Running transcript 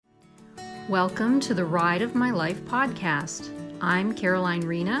Welcome to the Ride of My Life podcast. I'm Caroline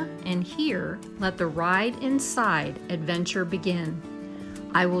Rena, and here, let the ride inside adventure begin.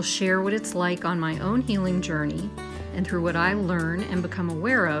 I will share what it's like on my own healing journey, and through what I learn and become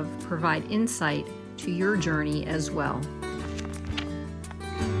aware of, provide insight to your journey as well.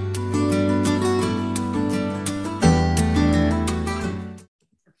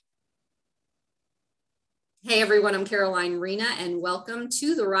 Hey everyone, I'm Caroline Rena, and welcome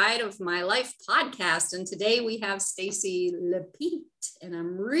to the Ride of My Life podcast. And today we have Stacey Lepitre, and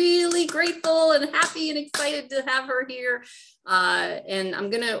I'm really grateful and happy and excited to have her here. And I'm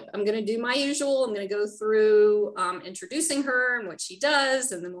gonna do my usual. I'm gonna go through introducing her and what she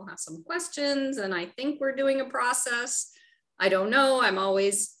does, and then we'll have some questions. And I think we're doing a process. I don't know. I'm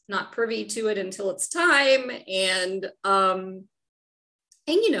always not privy to it until it's time. And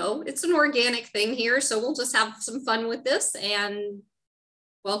you know, it's an organic thing here, so we'll just have some fun with this. And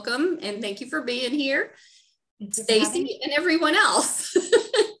welcome, and thank you for being here, Stacey and everyone else.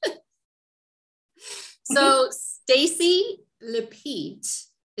 So Stacey Lepitre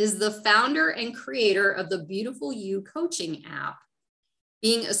is the founder and creator of the Beautiful You coaching app.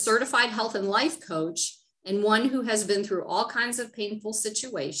 Being a certified health and life coach and one who has been through all kinds of painful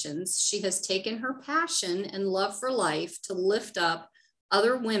situations, she has taken her passion and love for life to lift up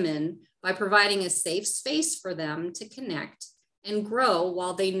other women by providing a safe space for them to connect and grow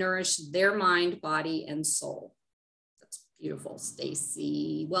while they nourish their mind, body, and soul. That's beautiful,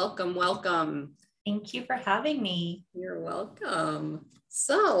 Stacey. Welcome, welcome. Thank you for having me. You're welcome.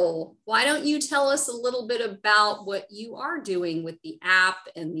 So why don't you tell us a little bit about what you are doing with the app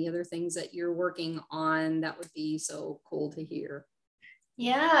and the other things that you're working on? That would be so cool to hear.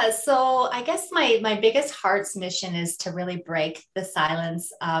 Yeah, so I guess my biggest heart's mission is to really break the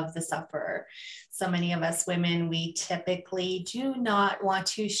silence of the sufferer. So many of us women, we typically do not want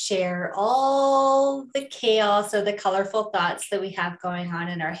to share all the chaos or the colorful thoughts that we have going on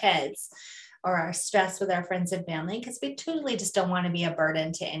in our heads or our stress with our friends and family, because we totally just don't want to be a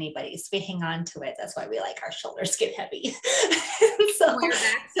burden to anybody. So we hang on to it. That's why we like our shoulders get heavy. So, why your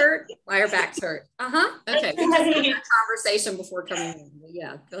backs hurt? Why your backs hurt? Okay. We just had that conversation before coming in.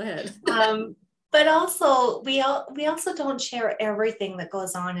 Yeah, go ahead. But also, we also don't share everything that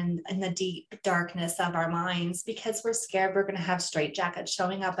goes on in the deep darkness of our minds, because we're scared we're going to have straitjackets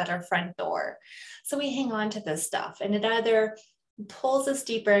showing up at our front door. So we hang on to this stuff, and it either pulls us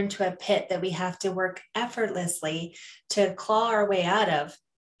deeper into a pit that we have to work effortlessly to claw our way out of,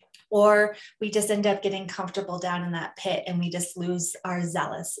 or we just end up getting comfortable down in that pit and we just lose our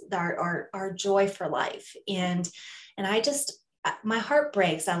our joy for life. And my heart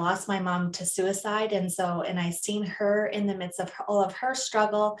breaks. I lost my mom to suicide. And I seen her in the midst of all of her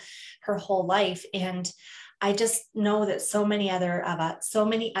struggle, her whole life. And I just know that so many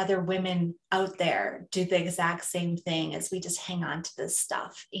other women out there do the exact same thing, as we just hang on to this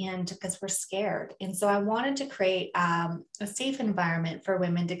stuff, and because we're scared. And so I wanted to create a safe environment for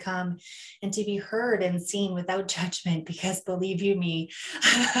women to come and to be heard and seen without judgment, because believe you me,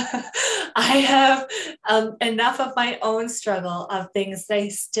 I have enough of my own struggle of things that I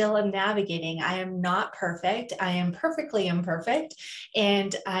still am navigating. I am not perfect. I am perfectly imperfect,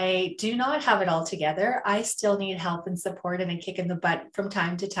 and I do not have it all together. I still need help and support and a kick in the butt from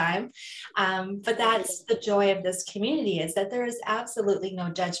time to time. But that's the joy of this community, is that there is absolutely no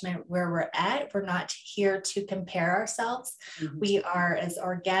judgment where we're at. We're not here to compare ourselves. Mm-hmm. We are as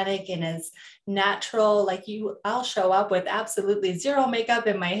organic and as natural. Like I'll show up with absolutely zero makeup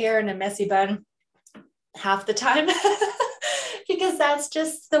in my hair and a messy bun half the time. Because that's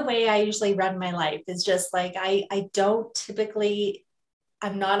just the way I usually run my life. It's just like,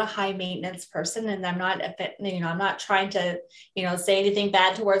 I'm not a high maintenance person, and I'm not trying to, say anything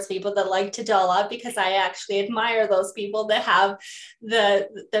bad towards people that like to doll up, because I actually admire those people that have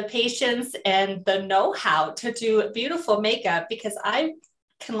the patience and the know-how to do beautiful makeup, because I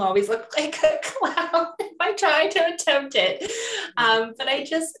can always look like a clown if I try to attempt it. But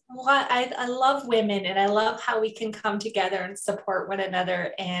I love women, and I love how we can come together and support one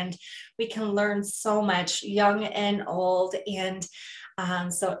another, and we can learn so much, young and old. And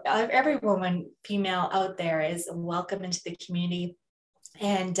so every woman, female out there is welcome into the community.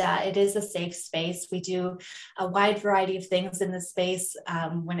 And it is a safe space. We do a wide variety of things in the space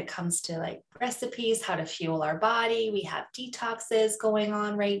when it comes to like recipes, how to fuel our body. We have detoxes going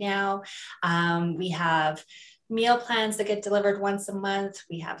on right now. We have meal plans that get delivered once a month.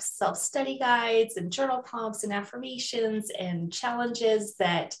 We have self-study guides and journal prompts and affirmations and challenges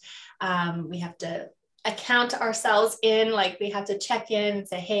that we have to account ourselves in. Like we have to check in and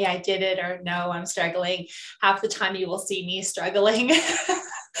say, hey, I did it, or no, I'm struggling. Half the time you will see me struggling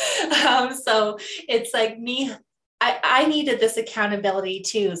So it's like me, I needed this accountability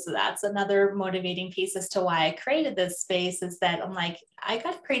too. So that's another motivating piece as to why I created this space, is that I'm like, I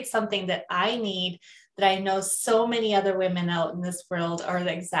got to create something that I need, that I know so many other women out in this world are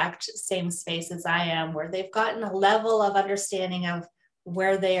the exact same space as I am, where they've gotten a level of understanding of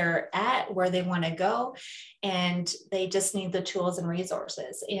where they are at, where they want to go, and they just need the tools and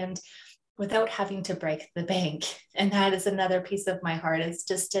resources, and without having to break the bank. And that is another piece of my heart, is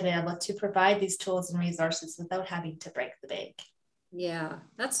just to be able to provide these tools and resources without having to break the bank. Yeah,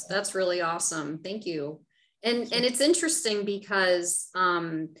 that's really awesome. Thank you. And it's interesting because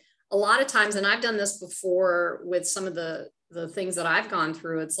a lot of times, and I've done this before with some of the things that I've gone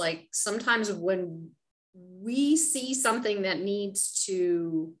through, it's like sometimes when we see something that needs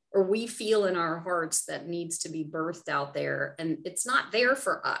to, or we feel in our hearts that needs to be birthed out there, and it's not there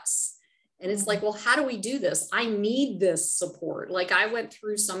for us. And it's like, well, how do we do this? I need this support. Like I went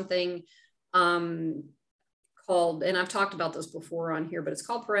through something called, and I've talked about this before on here, but it's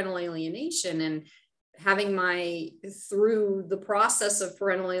called parental alienation. And through the process of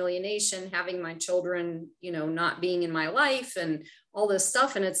parental alienation, having my children, not being in my life and all this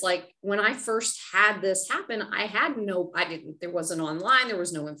stuff. And it's like, when I first had this happen, there wasn't online, there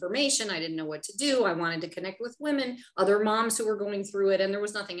was no information. I didn't know what to do. I wanted to connect with women, other moms who were going through it, and there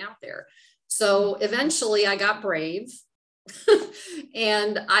was nothing out there. So eventually I got brave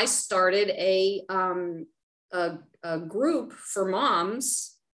and I started a group for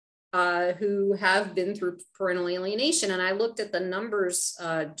moms who have been through parental alienation. And I looked at the numbers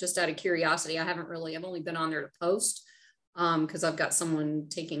just out of curiosity. I've only been on there to post because I've got someone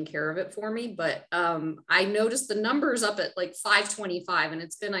taking care of it for me. But I noticed the numbers up at like 525, and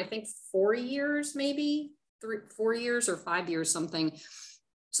it's been, I think, 4 years, maybe 4 years or 5 years, something.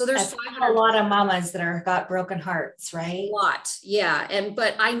 So there's a lot of mamas that got broken hearts, right? A lot. Yeah.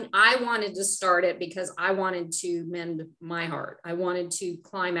 But I wanted to start it because I wanted to mend my heart. I wanted to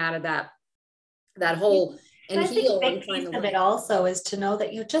climb out of that hole and heal. I think a big piece of it also is to know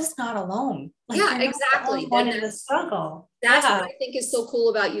that you're just not alone. Yeah, exactly. One in the struggle. That's what I think is so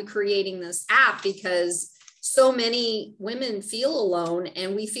cool about you creating this app, because so many women feel alone,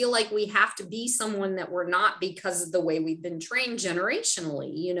 and we feel like we have to be someone that we're not because of the way we've been trained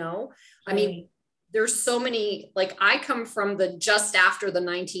generationally, Right. I mean, there's so many, like I come from just after the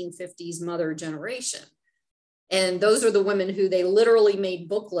 1950s mother generation. And those are the women who they literally made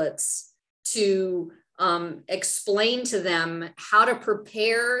booklets to explain to them how to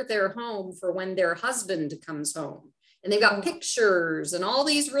prepare their home for when their husband comes home. And they've got pictures and all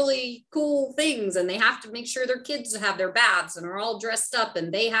these really cool things. And they have to make sure their kids have their baths and are all dressed up,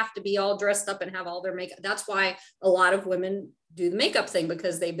 and they have to be all dressed up and have all their makeup. That's why a lot of women do the makeup thing,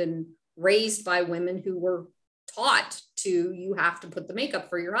 because they've been raised by women who were taught you have to put the makeup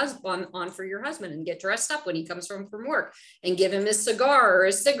for your husband on for your husband and get dressed up when he comes home from work, and give him his cigar or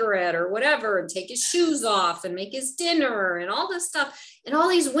a cigarette or whatever, and take his shoes off and make his dinner and all this stuff. And all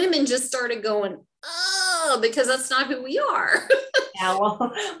these women just started going, oh, because that's not who we are. Yeah,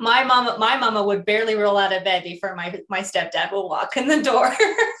 well, my mama would barely roll out of bed before my stepdad will walk in the door.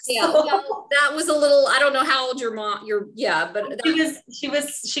 Yeah, well, that was a little, I don't know how old your mom, but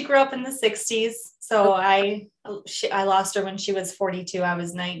she grew up in the 60s. So I lost her when she was 42. I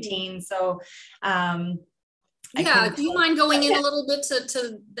was 19. So, do you mind going in a little bit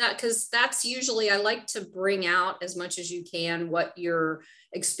to that? Because that's usually, I like to bring out as much as you can what your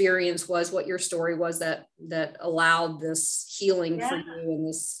experience was, what your story was that allowed this healing for you, and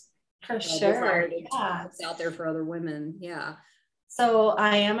this for sure it's out there for other women. Yeah. So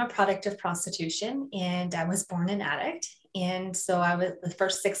I am a product of prostitution, and I was born an addict. And so the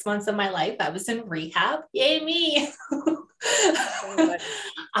first 6 months of my life, I was in rehab. Yay, me.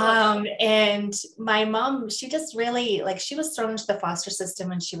 And my mom, she just really, she was thrown into the foster system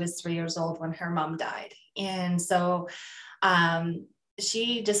when she was 3 years old, when her mom died. And so,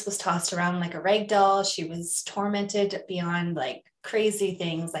 she just was tossed around like a rag doll. She was tormented beyond crazy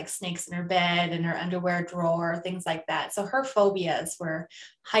things, like snakes in her bed and her underwear drawer, things like that. So her phobias were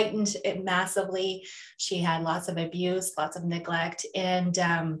heightened massively. She had lots of abuse, lots of neglect, and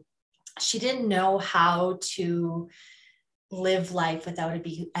she didn't know how to live life without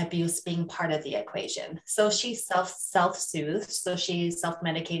abuse being part of the equation. So she self-soothed. So she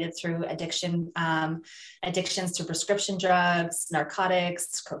self-medicated through addictions to prescription drugs,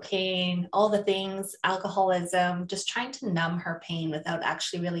 narcotics, cocaine, all the things, alcoholism, just trying to numb her pain without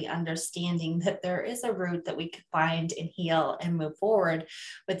actually really understanding that there is a route that we could find and heal and move forward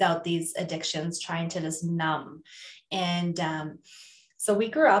without these addictions, trying to just numb. And So we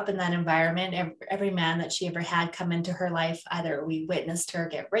grew up in that environment. Every man that she ever had come into her life, either we witnessed her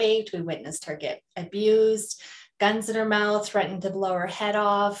get raped, we witnessed her get abused, guns in her mouth, threatening to blow her head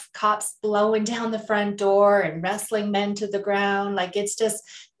off, cops blowing down the front door and wrestling men to the ground. Like, it's just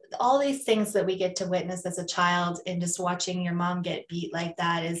all these things that we get to witness as a child, and just watching your mom get beat like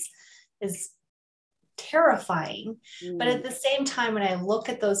that is terrifying. But at the same time, when I look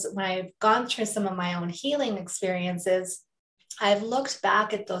at those, when I've gone through some of my own healing experiences, I've looked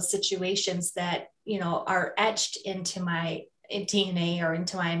back at those situations that, you know, are etched into my DNA or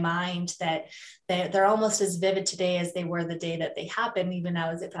into my mind, that they're almost as vivid today as they were the day that they happened, even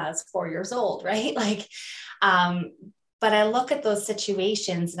now as if I was 4 years old, right? Like, but I look at those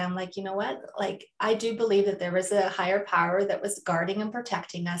situations and I'm like, you know what? Like, I do believe that there was a higher power that was guarding and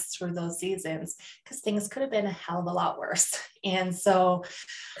protecting us through those seasons, because things could have been a hell of a lot worse. And so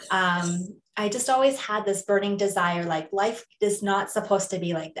I just always had this burning desire, like, life is not supposed to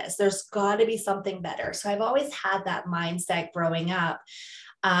be like this. There's got to be something better. So I've always had that mindset growing up.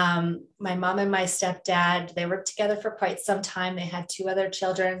 My mom and my stepdad, they were together for quite some time. They had 2 other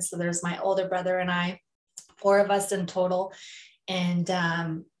children. So there's my older brother and I, 4 of us in total. And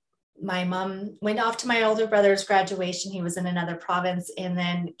my mom went off to my older brother's graduation. He was in another province, and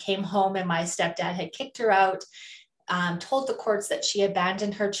then came home, and my stepdad had kicked her out, told the courts that she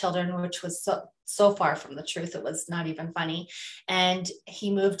abandoned her children, which was so far from the truth. It was not even funny. And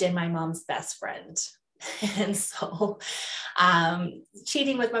he moved in my mom's best friend. And so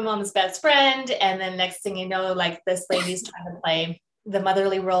cheating with my mom's best friend. And then next thing you know, like, this lady's trying to play the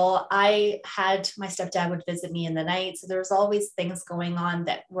motherly role. I had my stepdad would visit me in the night. So there was always things going on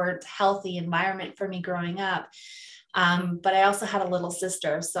that weren't healthy environment for me growing up. But I also had a little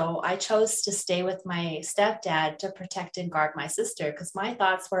sister. So I chose to stay with my stepdad to protect and guard my sister, because my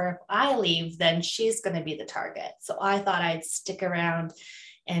thoughts were, if I leave, then she's going to be the target. So I thought I'd stick around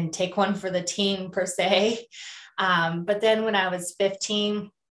and take one for the team, per se. But then when I was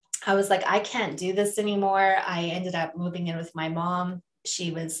 15, I was like, I can't do this anymore. I ended up moving in with my mom. She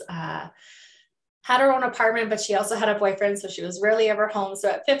was, had her own apartment, but she also had a boyfriend. So she was rarely ever home. So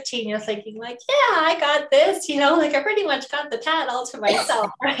at 15, you're thinking like, yeah, I got this, you know, like, I pretty much got the pad all to myself,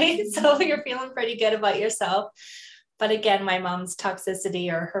 right? So you're feeling pretty good about yourself. But again, my mom's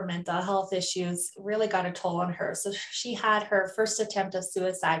toxicity or her mental health issues really got a toll on her. So she had her first attempt of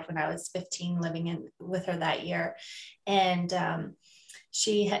suicide when I was 15, living in with her that year. And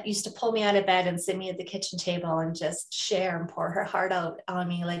she used to pull me out of bed and sit me at the kitchen table and just share and pour her heart out on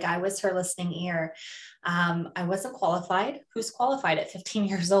me. Like, I was her listening ear. I wasn't qualified. Who's qualified at 15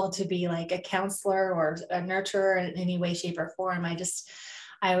 years old to be like a counselor or a nurturer in any way, shape, or form?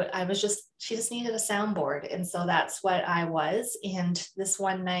 I was just, she just needed a soundboard. And so that's what I was. And this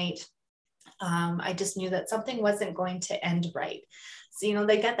one night, I just knew that something wasn't going to end right. So, you know,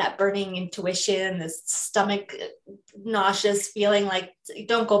 they get that burning intuition, this stomach nauseous feeling, like,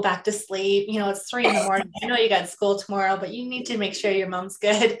 don't go back to sleep. You know, it's 3 a.m. I know you got school tomorrow, but you need to make sure your mom's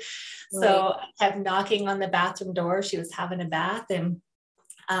good. Right. So I kept knocking on the bathroom door. She was having a bath. And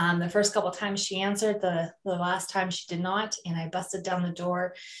the first couple of times she answered, the last time she did not. And I busted down the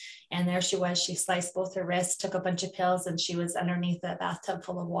door, and there she was. She sliced both her wrists, took a bunch of pills, and she was underneath a bathtub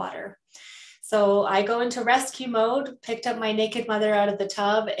full of water. So I go into rescue mode, picked up my naked mother out of the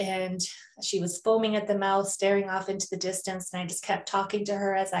tub, and she was foaming at the mouth, staring off into the distance. And I just kept talking to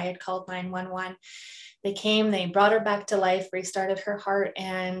her as I had called 911. They came, they brought her back to life, restarted her heart,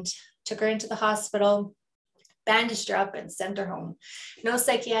 and took her into the hospital, bandaged her up, and sent her home. No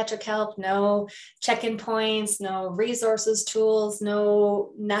psychiatric help, no check-in points, no resources, tools,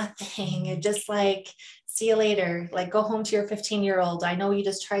 no nothing. It just like, see you later. Like, go home to your 15-year-old. I know you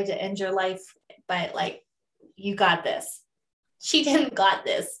just tried to end your life, but like, you got this. She didn't got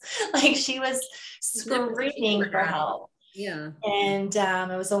this. Like, she was screaming for help. Yeah. And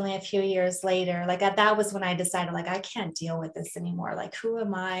it was only a few years later, like, that was when I decided, like, I can't deal with this anymore. Like, who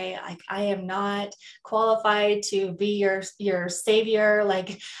am I? Like, I am not qualified to be your savior.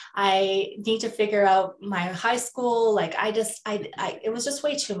 Like, I need to figure out my high school. Like, it was just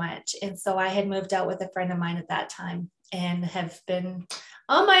way too much. And so I had moved out with a friend of mine at that time, and have been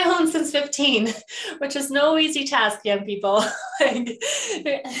on my own since 15, which is no easy task, young people. Like,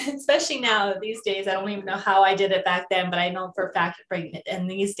 especially now these days, I don't even know how I did it back then, but I know for a fact, pregnant.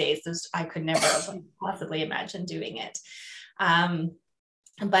 And these days, I could never have possibly imagine doing it.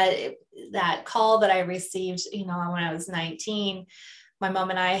 But that call that I received, you know, when I was 19, My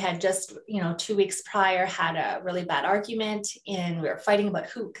mom and I had just, 2 weeks prior had a really bad argument, and we were fighting about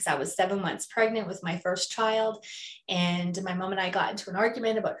who, because I was 7 months pregnant with my first child. And my mom and I got into an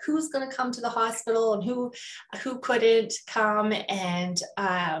argument about who's going to come to the hospital and who couldn't come. And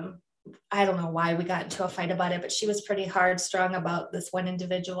I don't know why we got into a fight about it, but she was pretty hard strung about this one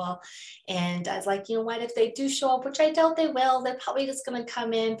individual. And I was like, you know what, if they do show up, which I doubt they will, they're probably just going to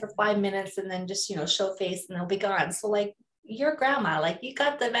come in for 5 minutes and then just, show face and they'll be gone. So like, your grandma, like, you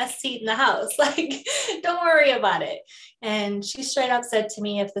got the best seat in the house, like, don't worry about it. And she straight up said to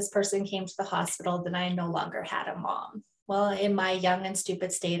me, if this person came to the hospital, then I no longer had a mom. Well, in my young and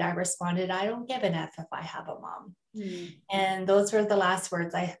stupid state, I responded, I don't give an F if I have a mom. And those were the last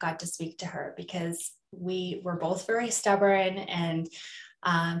words I got to speak to her, because we were both very stubborn, and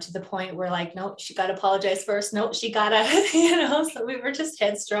to the point where like, nope, she got to apologize first. Nope, she got to, so we were just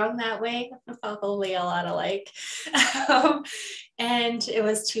headstrong that way, probably a lot alike. And it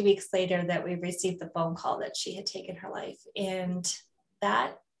was 2 weeks later that we received the phone call that she had taken her life. And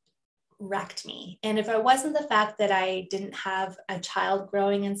that wrecked me. And if it wasn't the fact that I didn't have a child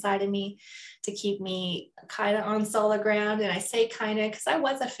growing inside of me to keep me kind of on solid ground, and I say kind of because I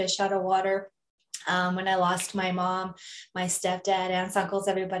was a fish out of water. When I lost my mom, my stepdad, aunts, uncles,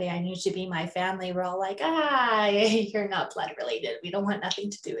 everybody I knew to be my family were all like, you're not blood related. We don't want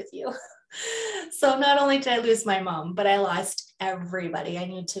nothing to do with you. So not only did I lose my mom, but I lost everybody I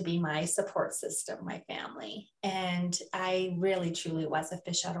knew to be my support system, my family. And I really, truly was a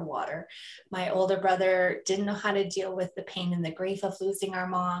fish out of water. My older brother didn't know how to deal with the pain and the grief of losing our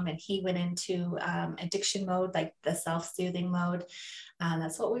mom. And he went into addiction mode, like the self-soothing mode.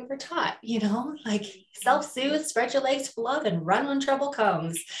 That's what we were taught, like self-soothe, spread your legs for love, and run when trouble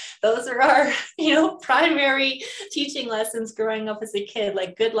comes. Those are our, primary teaching lessons growing up as a kid.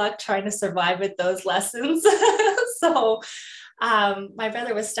 Like, good luck trying to survive with those lessons. So my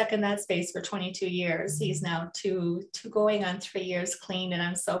brother was stuck in that space for 22 years. He's now two going on 3 years clean, and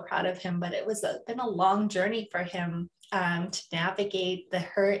I'm so proud of him. But it was been a long journey for him to navigate the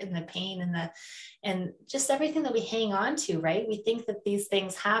hurt and the pain and just everything that we hang on to, right? We think that these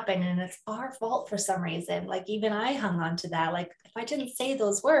things happen and it's our fault for some reason. Like, even I hung on to that. Like, if I didn't say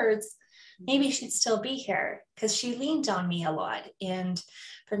those words, maybe she'd still be here, because she leaned on me a lot. And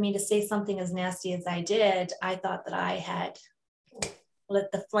for me to say something as nasty as I did, I thought that I had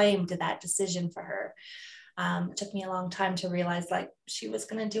lit the flame to that decision for her. It took me a long time to realize, like, she was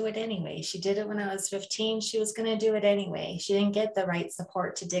going to do it anyway. She did it when I was 15. She was going to do it anyway. She didn't get the right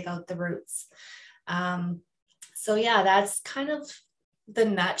support to dig out the roots. So yeah, that's kind of the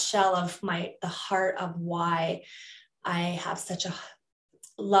nutshell of the heart of why I have such a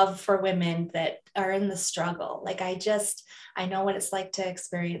love for women that are in the struggle. Like, I know what it's like to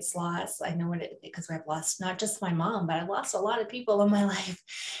experience loss. I know because I've lost not just my mom, but I've lost a lot of people in my life.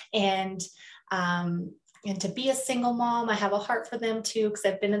 And to be a single mom, I have a heart for them too, because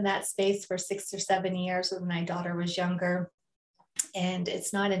I've been in that space for 6 or 7 years when my daughter was younger. And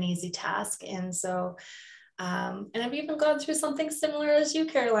it's not an easy task. And so, and I've even gone through something similar as you,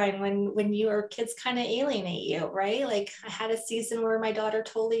 Caroline, when your kids kind of alienate you, right? Like, I had a season where my daughter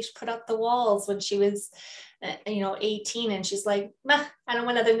totally put up the walls when she was, 18, and she's like, I don't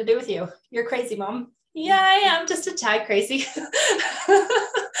want nothing to do with you. You're crazy, Mom. Yeah, I am just a tad crazy.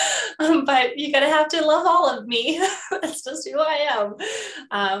 But you're going to have to love all of me. That's just who I am.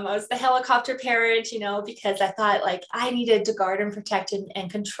 I was the helicopter parent, because I thought, like, I needed to guard and protect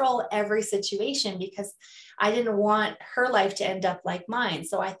and control every situation, because I didn't want her life to end up like mine.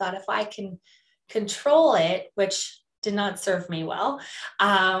 So I thought, if I can control it, which did not serve me well,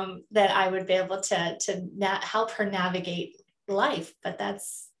 that I would be able to help her navigate life. But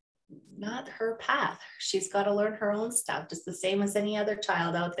that's not her path. She's got to learn her own stuff, just the same as any other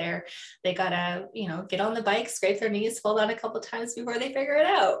child out there. They got to, get on the bike, scrape their knees, fall down a couple of times before they figure it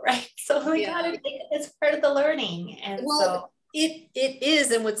out, right? So we got to take it as part of the learning. And it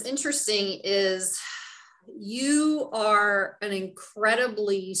is. And what's interesting is you are an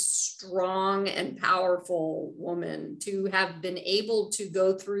incredibly strong and powerful woman to have been able to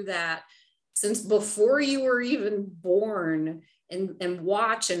go through that since before you were even born, and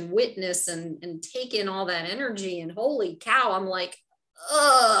watch and witness and take in all that energy. And holy cow, I'm like,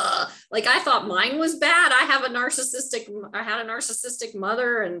 like, I thought mine was bad. I had a narcissistic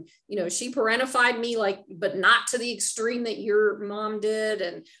mother, and, she parentified me, like, but not to the extreme that your mom did,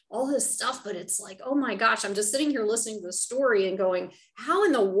 and all this stuff. But it's like, oh my gosh, I'm just sitting here listening to the story and going, how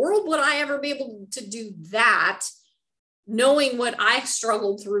in the world would I ever be able to do that? Knowing what I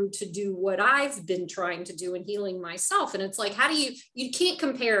struggled through to do what I've been trying to do and healing myself. And it's like, you can't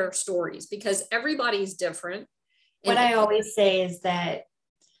compare stories, because everybody's different. What I always say is that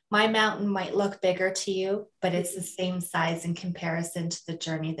my mountain might look bigger to you, but it's the same size in comparison to the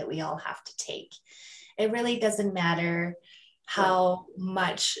journey that we all have to take. It really doesn't matter how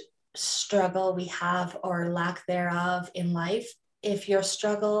much struggle we have or lack thereof in life. If your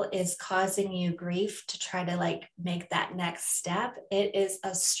struggle is causing you grief to try to like make that next step, it is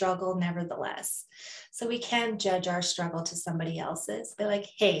a struggle nevertheless. So we can't judge our struggle to somebody else's. Be like,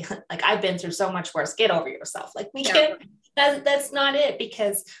 hey, like I've been through so much worse. Get over yourself. Like we can't. That's not it,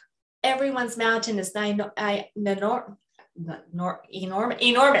 because everyone's mountain is enormous.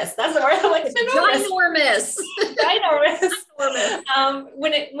 That's the word. Like ginormous.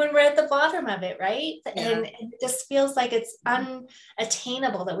 When we're at the bottom of it, right? And it just feels like it's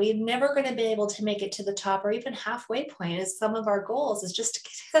unattainable, that we're never going to be able to make it to the top or even halfway point. Is some of our goals is just to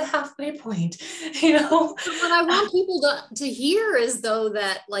get to the halfway point, you know. What I want people to hear is though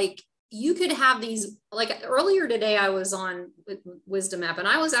that like you could have these, like earlier today, I was on Wisdom App and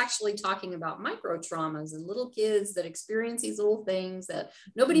I was actually talking about micro traumas and little kids that experience these little things that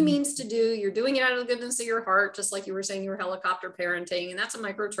nobody means to do. You're doing it out of the goodness of your heart, just like you were saying you were helicopter parenting. And that's a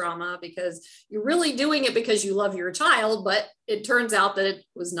micro trauma because you're really doing it because you love your child, but it turns out that it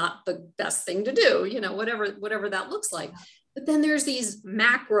was not the best thing to do, you know, whatever that looks like. But then there's these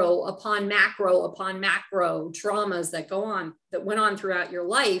macro upon macro upon macro traumas that went on throughout your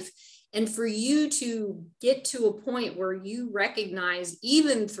life. And for you to get to a point where you recognize,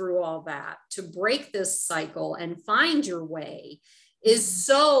 even through all that, to break this cycle and find your way is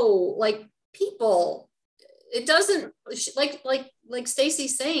so like people, it doesn't like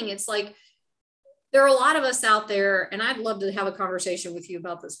Stacey's saying, it's like, there are a lot of us out there, and I'd love to have a conversation with you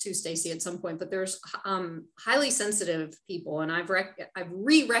about this too, Stacey, at some point, but there's highly sensitive people. And I've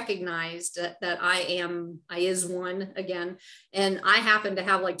re-recognized that I is one again. And I happen to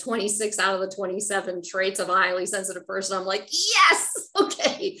have like 26 out of the 27 traits of a highly sensitive person. I'm like, yes,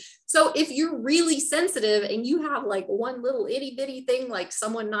 okay. So if you're really sensitive and you have like one little itty bitty thing, like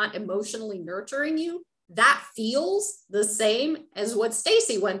someone not emotionally nurturing you, that feels the same as what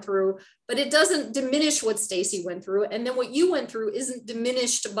Stacey went through, but it doesn't diminish what Stacey went through. And then what you went through isn't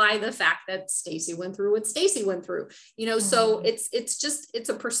diminished by the fact that Stacey went through what Stacey went through, you know. So it's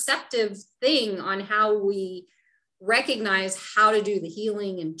a perceptive thing on how we recognize how to do the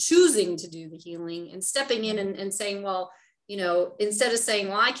healing and choosing to do the healing and stepping in and saying, well, you know, instead of saying,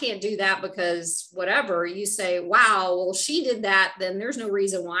 well, I can't do that because whatever, you say, wow, well, she did that, then there's no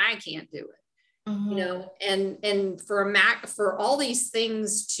reason why I can't do it. You know, and for all these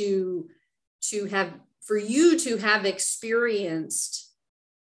things to have, for you to have experienced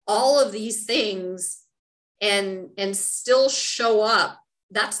all of these things and still show up,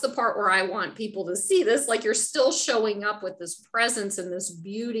 that's the part where I want people to see this, like you're still showing up with this presence and this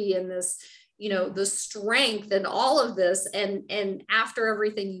beauty and this, you know, the strength and all of this. And after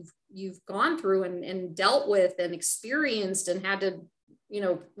everything you've gone through and dealt with and experienced and had to, you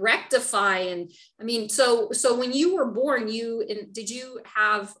know, rectify. And I mean, so when you were born, did you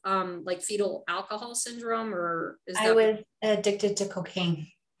have like fetal alcohol syndrome, or I was addicted to cocaine.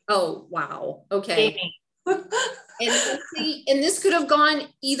 Oh, wow. Okay. and this could have gone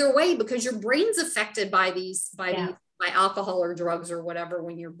either way because your brain's affected by by alcohol or drugs or whatever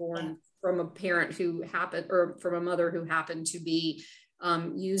when you're born from a parent who happened, or from a mother who happened to be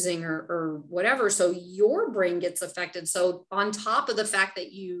using or whatever. So your brain gets affected. So on top of the fact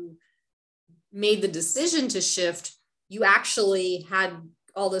that you made the decision to shift, you actually had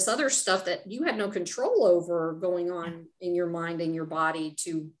all this other stuff that you had no control over going on in your mind and your body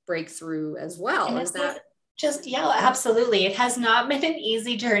to break through as well. Is that just, absolutely. It has not been an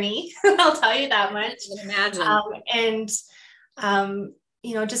easy journey. I'll tell you that much. I can imagine.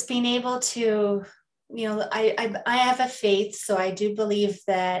 You know, just being able to, you know, I have a faith, so I do believe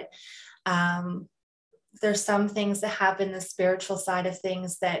that there's some things that happen, the spiritual side of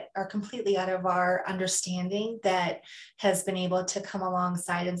things that are completely out of our understanding, that has been able to come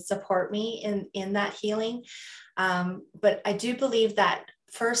alongside and support me in that healing. But I do believe that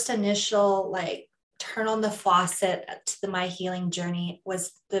first initial, like, turn on the faucet to my healing journey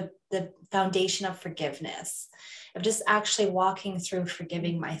was the foundation of forgiveness, of just actually walking through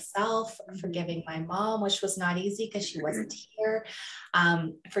forgiving myself, forgiving my mom, which was not easy because she wasn't here,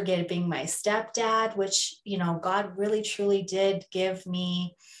 forgiving my stepdad, which, you know, God really truly did give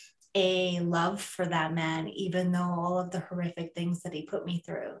me a love for that man, even though all of the horrific things that he put me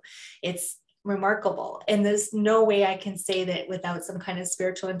through. It's remarkable. And there's no way I can say that without some kind of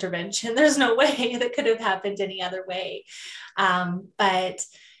spiritual intervention. There's no way that could have happened any other way. But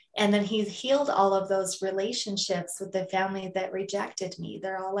And then he's healed all of those relationships with the family that rejected me.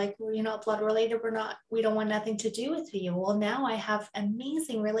 They're all like, well, you know, blood related, we don't want nothing to do with you. Well, now I have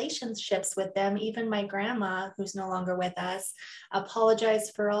amazing relationships with them. Even my grandma, who's no longer with us,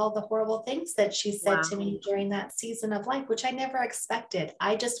 apologized for all the horrible things that she said to me during that season of life, which I never expected.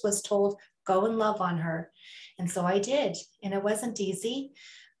 I just was told, go and love on her. And so I did. And it wasn't easy,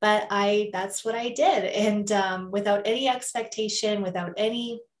 but that's what I did. And without any expectation, without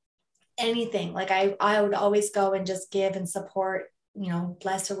anything, like I would always go and just give and support, you know,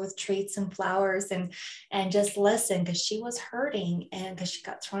 bless her with treats and flowers and just listen, because she was hurting and because she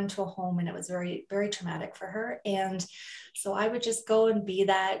got thrown into a home and it was very, very traumatic for her. And so I would just go and be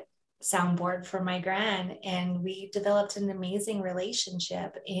that soundboard for my gran, and we developed an amazing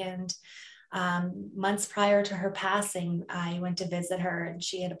relationship. And months prior to her passing, I went to visit her and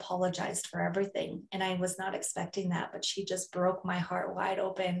she had apologized for everything. And I was not expecting that, but she just broke my heart wide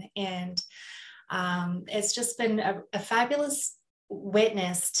open. And it's just been a fabulous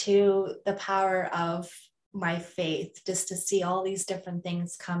witness to the power of my faith, just to see all these different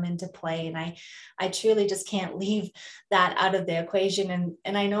things come into play. And I truly just can't leave that out of the equation.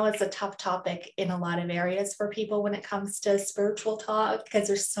 And I know it's a tough topic in a lot of areas for people when it comes to spiritual talk, because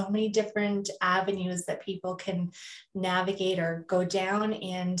there's so many different avenues that people can navigate or go down.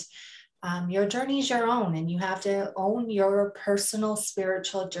 And your journey is your own, and you have to own your personal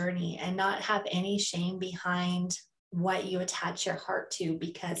spiritual journey and not have any shame behind what you attach your heart to,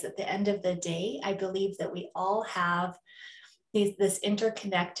 because at the end of the day, I believe that we all have this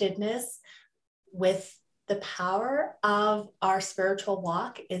interconnectedness with the power of our spiritual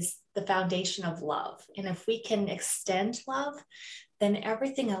walk is the foundation of love. And if we can extend love, then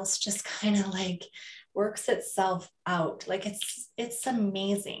everything else just kind of like works itself out. Like it's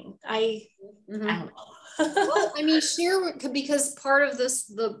amazing. I don't know. Well, I mean, share, because part of this,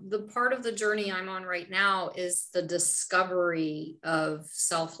 the part of the journey I'm on right now is the discovery of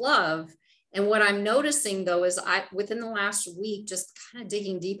self-love. And what I'm noticing though, is within the last week, just kind of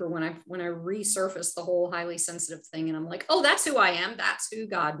digging deeper when I resurfaced the whole highly sensitive thing. And I'm like, oh, that's who I am. That's who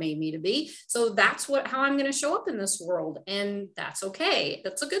God made me to be. So that's how I'm going to show up in this world. And that's okay.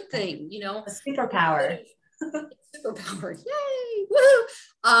 That's a good thing, you know, a superpower. Superpower. Yay. Woo.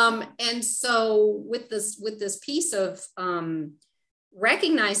 And so with this piece of,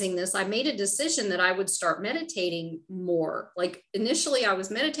 recognizing this, I made a decision that I would start meditating more. Like initially I was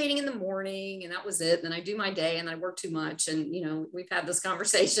meditating in the morning and that was it. And then I do my day and I work too much. And, you know, we've had this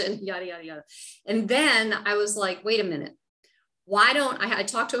conversation, yada, yada, yada. And then I was like, wait a minute. Why don't I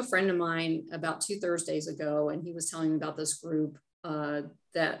talked to a friend of mine about 2 Thursdays ago, and he was telling me about this group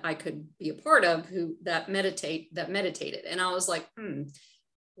that I could be a part of that meditated. And I was like,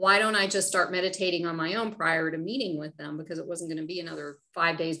 why don't I just start meditating on my own prior to meeting with them? Because it wasn't going to be another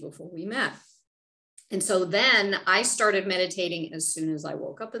 5 days before we met. And so then I started meditating as soon as I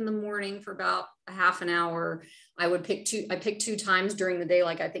woke up in the morning for about a half an hour. I picked 2 times during the day,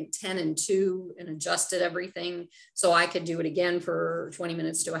 like I think 10 and 2, and adjusted everything so I could do it again for 20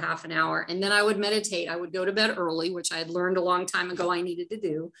 minutes to a half an hour. And then I would meditate. I would go to bed early, which I had learned a long time ago I needed to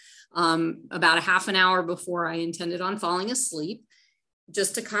do, about a half an hour before I intended on falling asleep,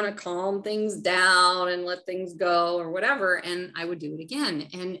 just to kind of calm things down and let things go or whatever. And I would do it again.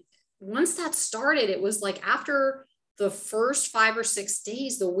 And once that started, it was like after the first 5 or 6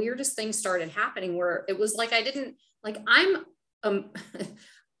 days, the weirdest thing started happening, where it was like, I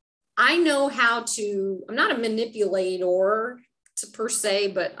know how to, I'm not a manipulator per se,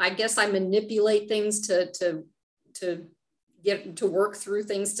 but I guess I manipulate things to get to work through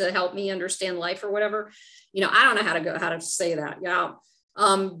things to help me understand life or whatever. You know, I don't know how to say that. Yeah.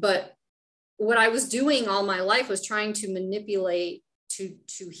 But what I was doing all my life was trying to manipulate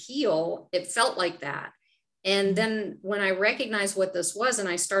to heal. It felt like that. And then when I recognized what this was and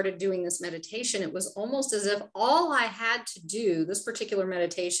I started doing this meditation, it was almost as if all I had to do, this particular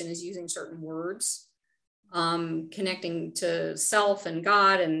meditation is using certain words, connecting to self and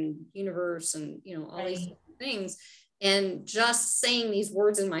God and universe and, you know, all these things, and just saying these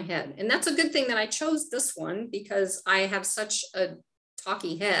words in my head. And that's a good thing that I chose this one, because I have such a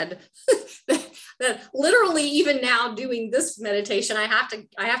talky head that literally even now doing this meditation, I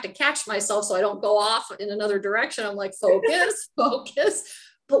have to catch myself so I don't go off in another direction. I'm like, focus.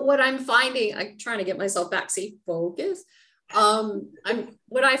 But what I'm finding, I'm trying to get myself back, see, focus.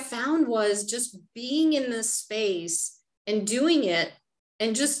 What I found was just being in this space and doing it,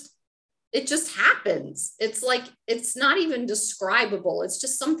 and it just happens. It's like, it's not even describable. It's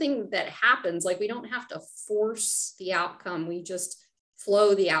just something that happens. Like we don't have to force the outcome. We just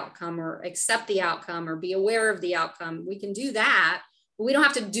flow the outcome or accept the outcome or be aware of the outcome. We can do that We don't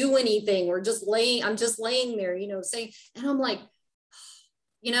have to do anything. I'm just laying there, saying, and I'm like,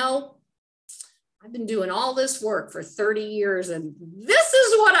 I've been doing all this work for 30 years and this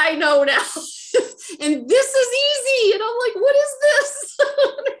is what I know now. And this is easy. And I'm like, what is this? I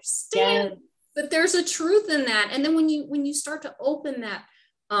don't understand. Yeah. But there's a truth in that. And then when you start to open that,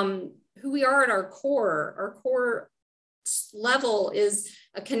 who we are at our core level is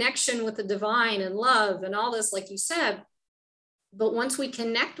a connection with the divine and love and all this, like you said. But once we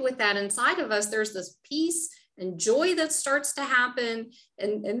connect with that inside of us, there's this peace and joy that starts to happen,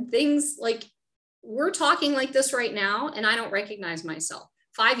 and things like we're talking like this right now, and I don't recognize myself.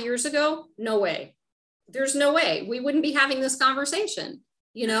 5 years ago, no way. There's no way we wouldn't be having this conversation,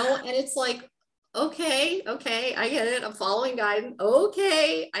 and it's like, okay, I get it. I'm following guidance.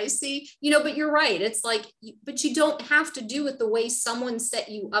 Okay, I see, but you're right. It's like, but you don't have to do it the way someone set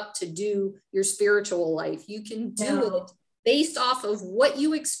you up to do your spiritual life. You can do it based off of what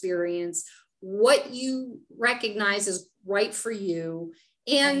you experience, what you recognize is right for you,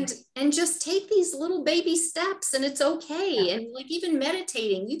 and just take these little baby steps, and it's okay. Yeah. And like even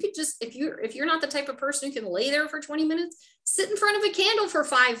meditating, you could just, if you're not the type of person who can lay there for 20 minutes, sit in front of a candle for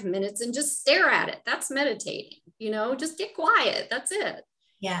 5 minutes and just stare at it. That's meditating, just get quiet. That's it.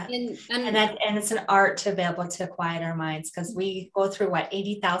 Yeah. And it's an art to be able to quiet our minds, because we go through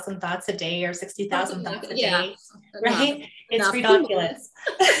 80,000 thoughts a day or 60,000 thoughts a day, right? It's ridiculous.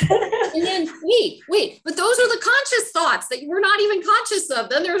 And then wait, but those are the conscious thoughts that we're not even conscious of.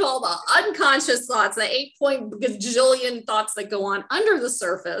 Then there's all the unconscious thoughts, the 8 gajillion thoughts that go on under the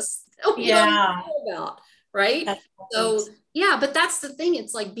surface. We don't know about, right? So yeah, but that's the thing.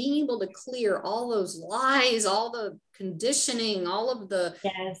 It's like being able to clear all those lies, all the conditioning, all of the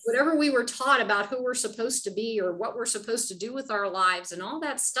whatever we were taught about who we're supposed to be or what we're supposed to do with our lives, and all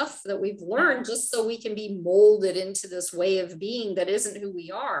that stuff that we've learned just so we can be molded into this way of being that isn't who we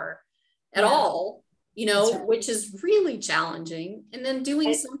are at all, which is really challenging. And then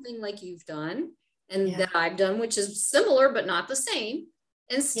doing something like you've done and that I've done, which is similar but not the same,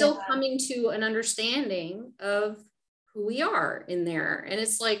 and still coming to an understanding of who we are in there. And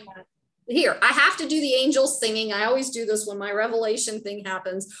it's like, here, I have to do the angels singing. I always do this when my revelation thing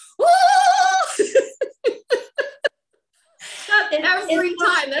happens. Every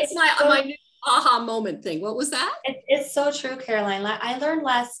time. That's my new aha moment thing. What was that? It's so true, Caroline. I learned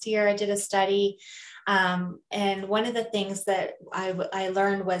last year, I did a study, and one of the things that I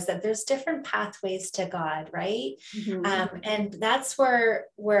learned was that there's different pathways to God, right? Mm-hmm. And that's where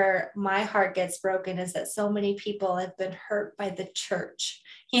my heart gets broken, is that so many people have been hurt by the church,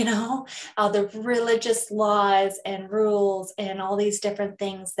 all the religious laws and rules and all these different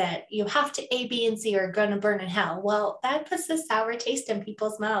things that you have to A, B, and C or going to burn in hell. Well, that puts a sour taste in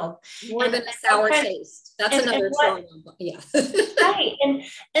people's mouth. More than a sour taste. That's another trauma. Yeah. Right.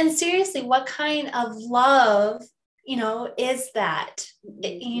 And seriously, what kind of love, is that,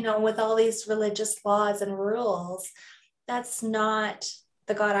 with all these religious laws and rules? That's not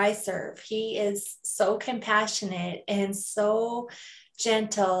the God I serve. He is so compassionate and so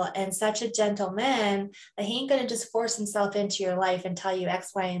gentle and such a gentleman that he ain't going to just force himself into your life and tell you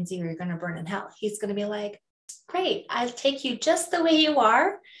X, Y, and Z, or you're going to burn in hell. He's going to be like, great, I'll take you just the way you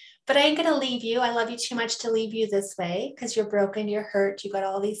are, but I ain't going to leave you. I love you too much to leave you this way, because you're broken, you're hurt, you got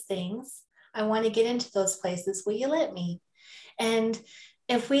all these things. I want to get into those places. Will you let me? And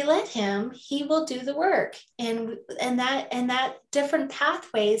if we let him, he will do the work. And that different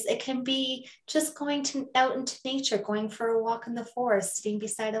pathways, it can be just going out into nature, going for a walk in the forest, sitting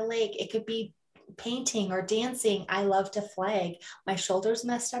beside a lake. It could be painting or dancing. I love to flag. My shoulder's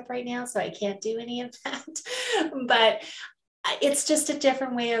messed up right now, so I can't do any of that. But it's just a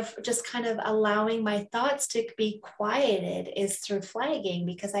different way of just kind of allowing my thoughts to be quieted is through flagging,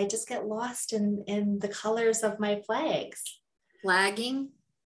 because I just get lost in the colors of my flags. Flagging?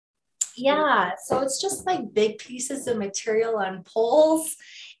 Yeah, so it's just like big pieces of material on poles.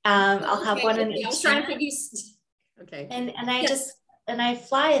 I'll have one in each. I was trying to figure. Okay. And I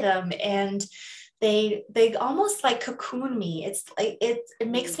fly them, and they almost like cocoon me. It's like it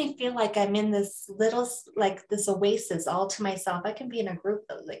makes me feel like I'm in this little, like this oasis all to myself. I can be in a group,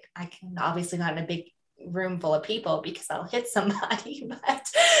 like I can obviously not in a big room full of people because I'll hit somebody, but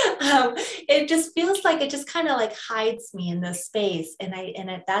it just feels like it just kind of like hides me in this space, and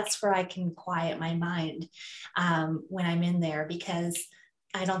that's where I can quiet my mind when I'm in there, because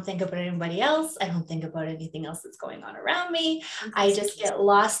I don't think about anybody else. I don't think about anything else that's going on around me. I just get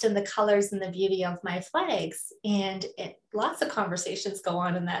lost in the colors and the beauty of my flags, and lots of conversations go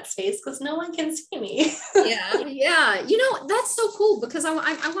on in that space because no one can see me. Yeah. That's so cool, because I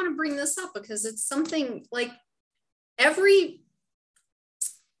want to bring this up because it's something like every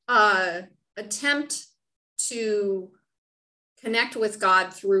attempt to connect with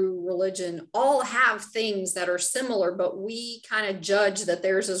God through religion all have things that are similar, but we kind of judge that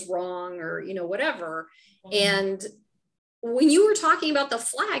theirs is wrong or, whatever. And when you were talking about the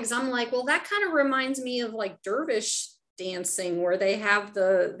flags, I'm like, well, that kind of reminds me of like dervish dancing, where they have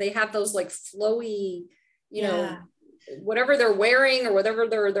those like flowy, whatever they're wearing or whatever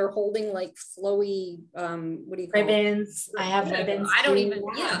they're holding, like flowy, what do you call ribbons? I have ribbons. I don't even,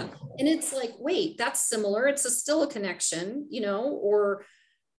 And it's like, wait, that's similar. It's still a connection, or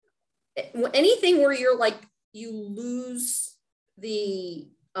anything where you're like, you lose the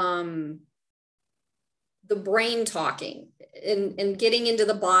brain talking and getting into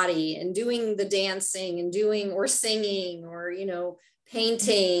the body and doing the dancing and doing or singing or,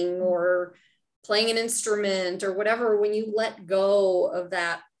 painting or playing an instrument or whatever, when you let go of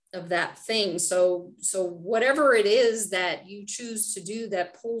that thing. So whatever it is that you choose to do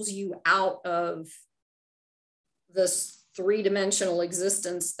that pulls you out of this three-dimensional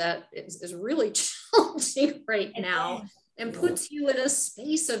existence that is really challenging right now, and puts you in a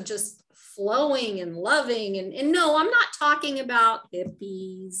space of just flowing and loving. And no, I'm not talking about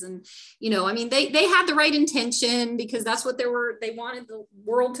hippies and, they had the right intention because that's what they wanted the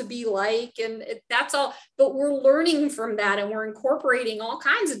world to be like. And that's all, but we're learning from that and we're incorporating all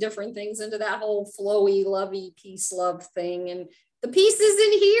kinds of different things into that whole flowy, lovey, peace, love thing. And the peace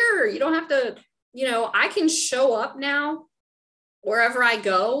is in here. You don't have to, I can show up now wherever I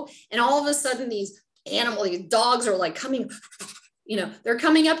go. And all of a sudden these dogs are like coming, they're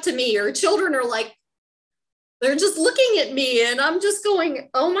coming up to me, or children are like, they're just looking at me and I'm just going,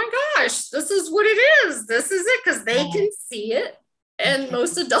 oh my gosh, this is what it is. This is it. Cause they can see it. And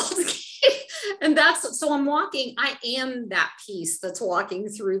most adults can't. And so I'm walking, I am that peace that's walking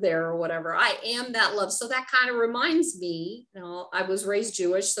through there or whatever. I am that love. So that kind of reminds me, I was raised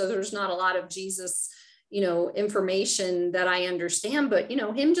Jewish, so there's not a lot of Jesus, information that I understand, but,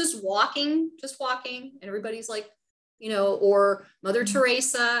 him just walking, and everybody's like, or Mother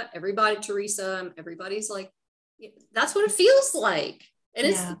Teresa, everybody's like, that's what it feels like. And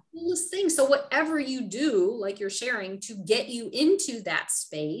it's the coolest thing. So whatever you do, like you're sharing, to get you into that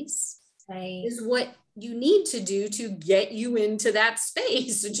space is what you need to do to get you into that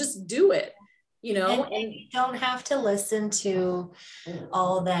space. So just do it, And you don't have to listen to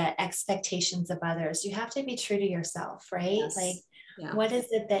all the expectations of others. You have to be true to yourself, right? Yes. Like, what is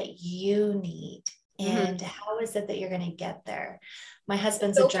it that you need? And how is it that you're going to get there? My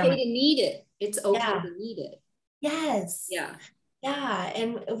husband's a drummer. It's okay to need it. It's okay to need it. Yes. Yeah. Yeah.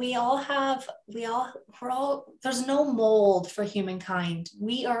 And there's no mold for humankind.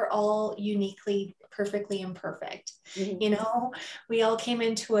 We are all uniquely, perfectly imperfect. We all came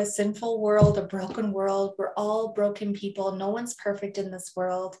into a sinful world, a broken world. We're all broken people. No one's perfect in this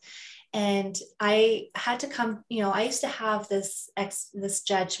world. And I had to come, I used to have this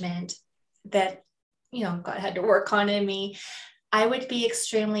judgment that, God had to work on in me. I would be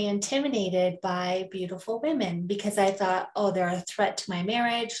extremely intimidated by beautiful women because I thought, oh, they're a threat to my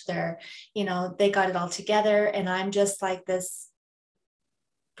marriage. They're, they got it all together. And I'm just like this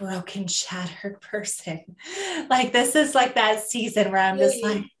broken, shattered person. Like, this is like that season where I'm just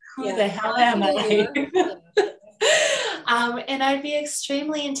like, who the hell am I? And I'd be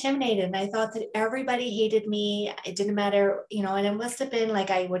extremely intimidated. And I thought that everybody hated me. It didn't matter, and it must have been like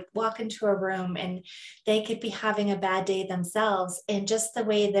I would walk into a room and they could be having a bad day themselves. And just the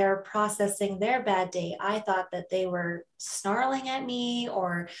way they're processing their bad day, I thought that they were snarling at me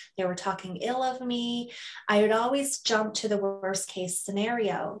or they were talking ill of me. I would always jump to the worst case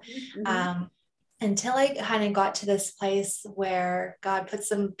scenario. Until I kind of got to this place where God put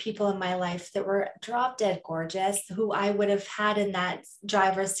some people in my life that were drop dead gorgeous, who I would have had in that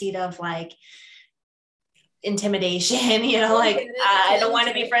driver's seat of like intimidation, I don't want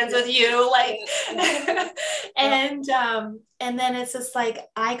to be friends with you. And then it's just like,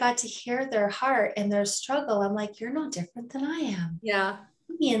 I got to hear their heart and their struggle. I'm like, you're no different than I am. Yeah.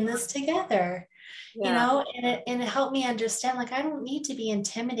 We're in this together. And it helped me understand, like, I don't need to be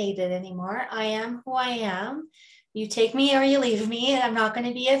intimidated anymore. I am who I am. You take me or you leave me. I'm not going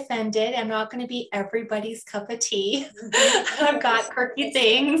to be offended. I'm not going to be everybody's cup of tea. I've got quirky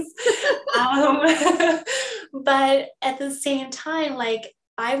things. But at the same time, like,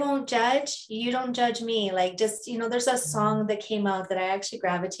 I won't judge. You don't judge me. Like, just, there's a song that came out that I actually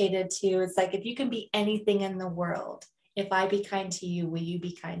gravitated to. It's like, if you can be anything in the world, if I be kind to you, will you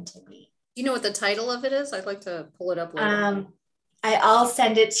be kind to me? Do you know what the title of it is? I'd like to pull it up later. I'll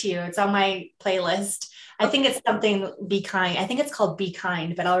send it to you. It's on my playlist. I think it's something Be Kind. I think it's called Be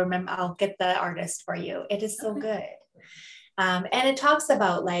Kind, but I'll get the artist for you. It is so good. And it talks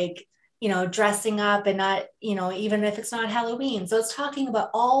about like, dressing up and not, even if it's not Halloween. So it's talking about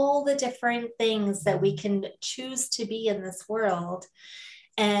all the different things that we can choose to be in this world.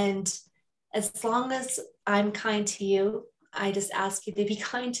 And as long as I'm kind to you, I just ask you to be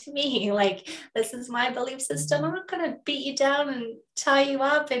kind to me. Like, this is my belief system. I'm not going to beat you down and tie you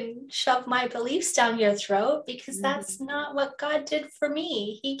up and shove my beliefs down your throat, because that's not what God did for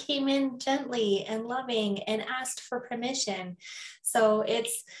me. He came in gently and loving and asked for permission. So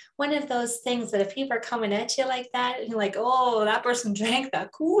it's one of those things that if people are coming at you like that, and you're like, oh, that person drank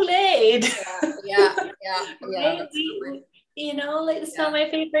that Kool-Aid. Yeah. Right? Like, it's not my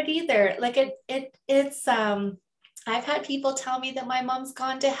favorite either. Like it's I've had people tell me that my mom's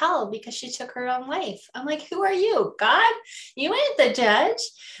gone to hell because she took her own life. I'm like, who are you, God? You ain't the judge.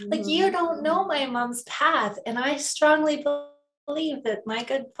 Like, you don't know my mom's path. And I strongly believe that my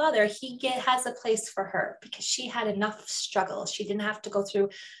good father, has a place for her because she had enough struggle. She didn't have to go through,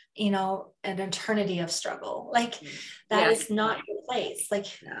 an eternity of struggle. Like, that is not your place. Like,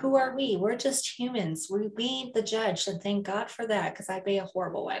 who are we? We're just humans. We ain't the judge. And thank God for that, because I'd be a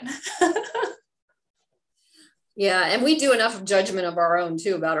horrible one. Yeah, and we do enough judgment of our own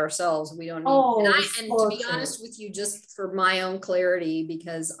too about ourselves. We don't need. And to be honest with you, just for my own clarity,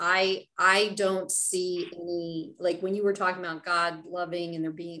 because I don't see any, like when you were talking about God loving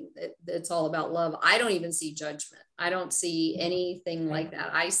and it's all about love. I don't even see judgment. I don't see anything like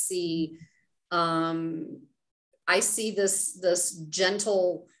that. I see this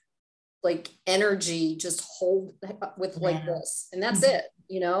gentle, like, energy just hold with like this, and that's it.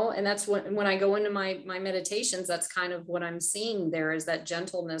 And that's when I go into my meditations, that's kind of what I'm seeing there, is that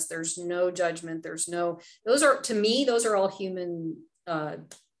gentleness. There's no judgment. Those are all human,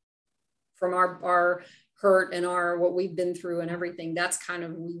 from our hurt and what we've been through and everything. That's kind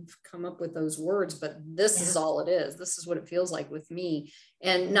of, we've come up with those words, but this is all it is. This is what it feels like with me.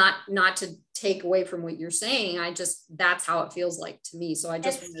 And not to take away from what you're saying. That's how it feels like to me. So I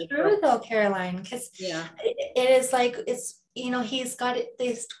just, it's true though, Caroline, because it is like, he's got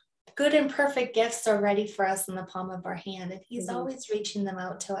these good and perfect gifts are ready for us in the palm of our hand, and he's always reaching them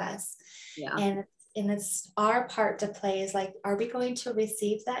out to us. And it's our part to play, is like, are we going to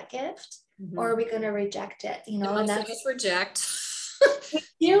receive that gift, or are we going to reject it? And that's reject. We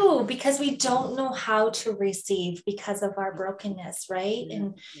do, because we don't know how to receive because of our brokenness, right?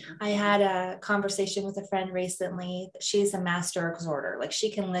 And I had a conversation with a friend recently. She's a master exhorter. Like, she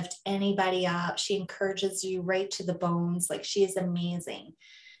can lift anybody up. She encourages you right to the bones. Like, she is amazing,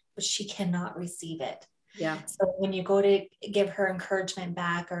 but she cannot receive it. So when you go to give her encouragement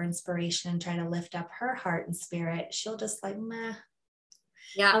back or inspiration and try to lift up her heart and spirit, she'll just like, meh.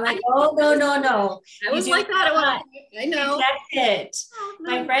 I'm like, oh, no. I was like that. I know. Reject it.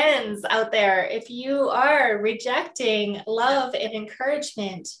 My friends out there, if you are rejecting love and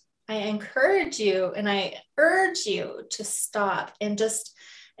encouragement, I encourage you and I urge you to stop and just,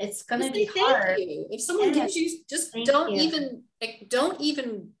 it's going to be hard. If someone gives you, just don't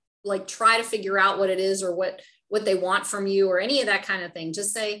even like try to figure out what it is or what they want from you or any of that kind of thing.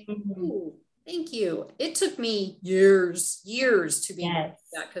 Just say, ooh, thank you. It took me years to be that,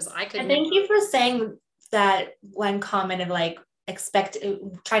 because I couldn't. And thank you for saying that one comment of like,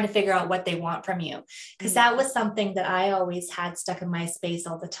 trying to figure out what they want from you, because that was something that I always had stuck in my space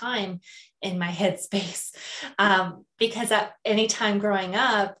all the time, in my head space, because at any time growing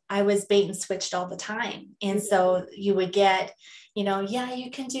up, I was bait and switched all the time. And so you would get,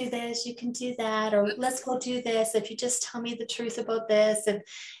 you can do this, you can do that, or let's go do this if you just tell me the truth about this,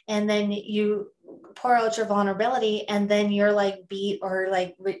 and then you pour out your vulnerability, and then you're like beat or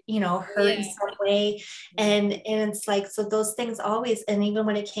like hurt in some way, and it's like, so those things always. And even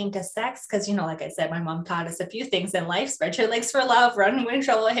when it came to sex, because like I said, my mom taught us a few things in life: spread your legs for love, run when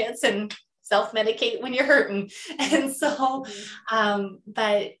trouble hits, and self-medicate when you're hurting. And so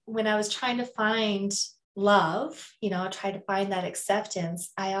but when I was trying to find love, try to find that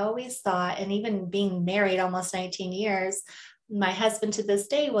acceptance, I always thought, and even being married almost 19 years, my husband to this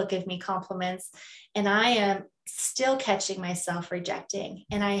day will give me compliments, and I am still catching myself rejecting.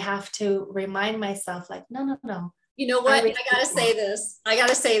 And I have to remind myself, like, no. You know what? I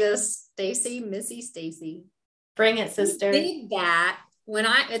gotta say this, Stacey, Missy Stacey. Bring it, sister. I did that when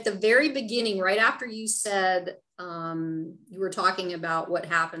at the very beginning, right after you said, you were talking about what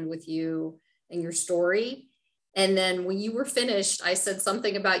happened with you and your story. And then when you were finished, I said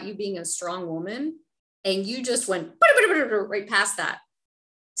something about you being a strong woman, and you just went right past that.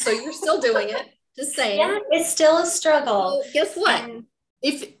 So you're still doing it. Just saying. Yeah, it's still a struggle. Well, guess what?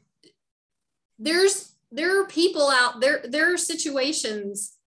 If there are people out there, there are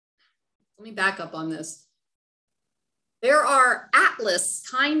situations. Let me back up on this. There are Atlas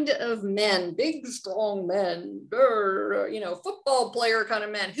kind of men, big, strong men, football player kind of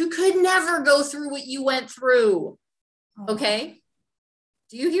men who could never go through what you went through. Okay.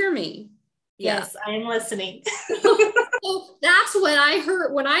 Do you hear me? Yes, I am listening. So that's when I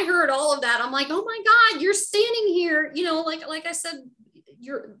heard all of that. I'm like, oh my God, you're standing here, like I said,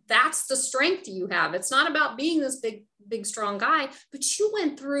 that's the strength you have. It's not about being this big, strong guy, but you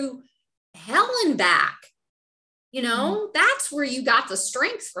went through hell and back. That's where you got the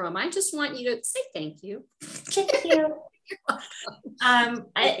strength from. I just want you to say thank you. Thank you.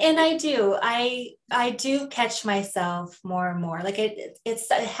 I do catch myself more and more. Like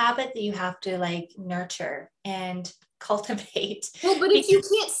it's a habit that you have to like nurture and cultivate. Well, but if you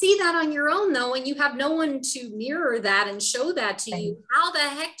can't see that on your own though, and you have no one to mirror that and show that to you, how the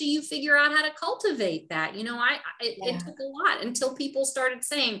heck do you figure out how to cultivate that? It took a lot until people started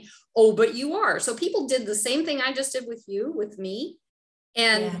saying, oh, but you are. So people did the same thing I just did with you, with me.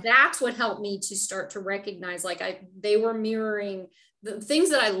 And that's what helped me to start to recognize, they were mirroring the things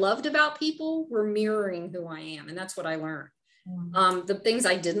that I loved about people were mirroring who I am. And that's what I learned. The things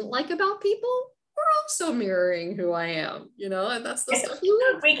I didn't like about people were also mirroring who I am, and that's the stuff you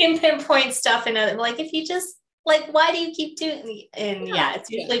learn. We can pinpoint stuff in other, like if you just why do you keep doing? And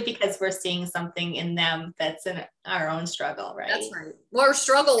it's usually because we're seeing something in them that's in our own struggle, right? That's right. Or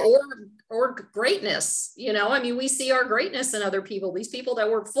struggle or greatness. We see our greatness in other people, these people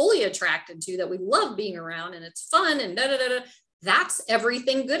that we're fully attracted to, that we love being around, and it's fun and that's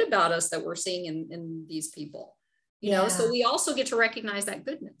everything good about us that we're seeing in these people, so we also get to recognize that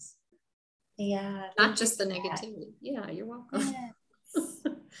goodness. Yeah. Not just the negativity. Yeah, you're welcome. Yes.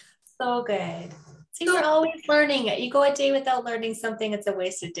 So good. So you're always learning. You go a day without learning something, it's a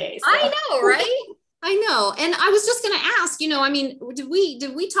wasted day. So. I know, right? I know. And I was just going to ask,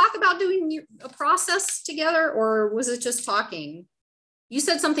 did we talk about doing a process together, or was it just talking? You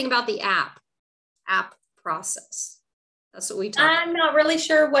said something about the app process. That's what we talked about. I'm not really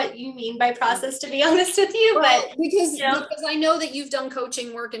sure what you mean by process, to be honest with you, but because I know that you've done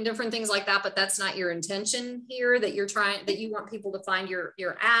coaching work and different things like that, but that's not your intention here, that you want people to find your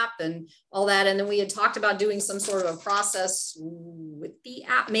app and all that. And then we had talked about doing some sort of a process with the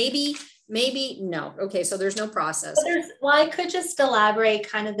app, maybe no. Okay. So there's no process. I could just elaborate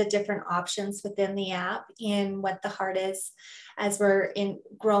kind of the different options within the app and what the heart is as we're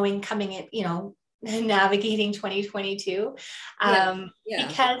coming in, navigating 2022.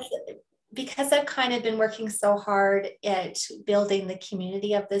 Because I've kind of been working so hard at building the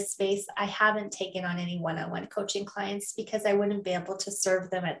community of this space, I haven't taken on any one-on-one coaching clients because I wouldn't be able to serve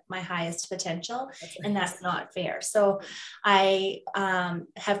them at my highest potential. And that's not fair. So I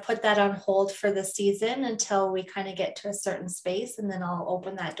have put that on hold for the season until we kind of get to a certain space, and then I'll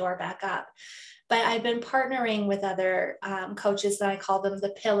open that door back up. But I've been partnering with other coaches, and I call them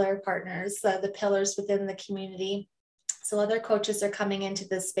the pillar partners, the pillars within the community. So other coaches are coming into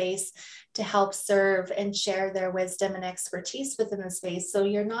this space to help serve and share their wisdom and expertise within the space. So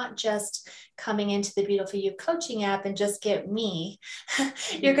you're not just coming into the Beautiful You coaching app and just get me.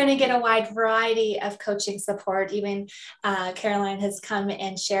 You're going to get a wide variety of coaching support. Even Caroline has come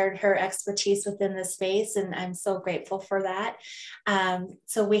and shared her expertise within the space, and I'm so grateful for that.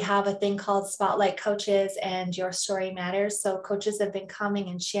 So we have a thing called Spotlight Coaches and Your Story Matters. So coaches have been coming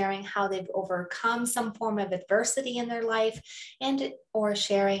and sharing how they've overcome some form of adversity in their life, or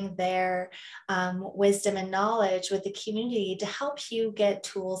sharing their wisdom and knowledge with the community to help you get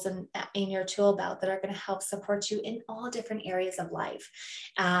tools in your tool belt that are going to help support you in all different areas of life.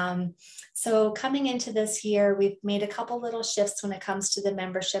 So coming into this year, we've made a couple little shifts when it comes to the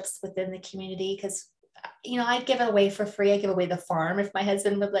memberships within the community, because I'd give it away for free. I give away the farm if my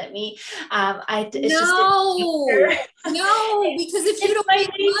husband would let me. No, because if you don't make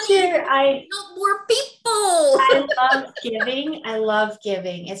money, I help more people. I love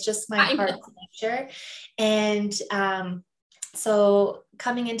giving. It's just my heart's nature. And so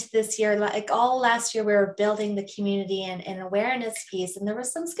coming into this year, like all last year, we were building the community and awareness piece, and there were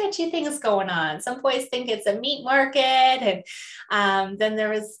some sketchy things going on. Some boys think it's a meat market, and then there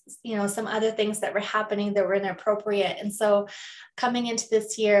was, some other things that were happening that were inappropriate. And so coming into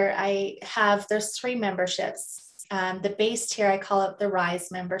this year, there's 3 memberships. The base tier, I call it the Rise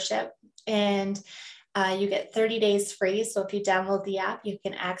membership, and you get 30 days free. So if you download the app, you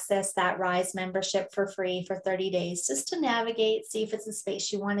can access that Rise membership for free for 30 days, just to navigate, see if it's a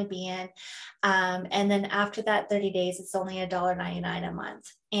space you want to be in. And then after that 30 days, it's only $1.99 a month.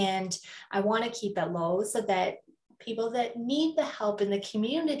 And I want to keep it low so that people that need the help in the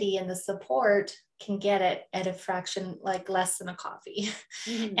community and the support can get it at a fraction, like less than a coffee.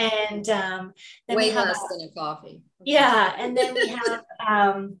 Mm-hmm. And then way we have less than a coffee. yeah, and then we have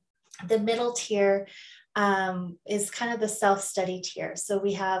the middle tier is kind of the self-study tier. So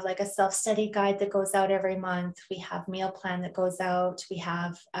we have like a self-study guide that goes out every month. We have meal plan that goes out. We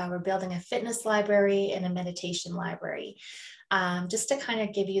have, we're building a fitness library and a meditation library, just to kind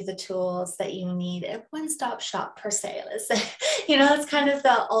of give you the tools that you need. A one-stop shop per se. It's kind of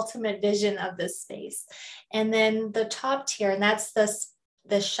the ultimate vision of this space. And then the top tier, and that's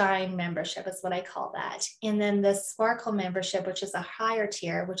the Shine membership is what I call that. And then the Sparkle membership, which is a higher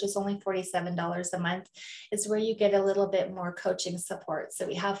tier, which is only $47 a month, is where you get a little bit more coaching support. So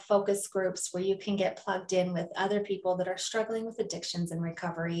we have focus groups where you can get plugged in with other people that are struggling with addictions and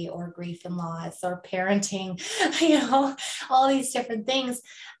recovery, or grief and loss, or parenting, all these different things.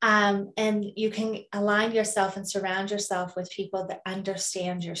 And you can align yourself and surround yourself with people that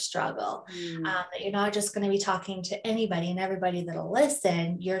understand your struggle. That you're not just going to be talking to anybody and everybody that'll listen.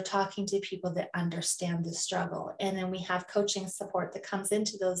 You're talking to people that understand the struggle. And then we have coaching support that comes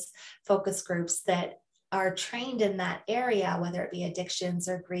into those focus groups that are trained in that area, whether it be addictions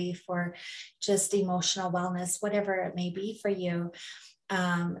or grief or just emotional wellness, whatever it may be for you.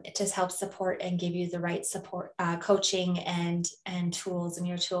 To help support and give you the right support, coaching and tools in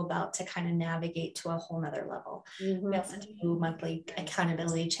your tool belt to kind of navigate to a whole nother level. Mm-hmm. We also do monthly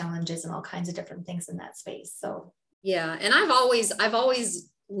accountability challenges and all kinds of different things in that space. So yeah, and I've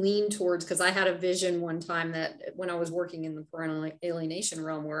always leaned towards, because I had a vision one time that when I was working in the parental alienation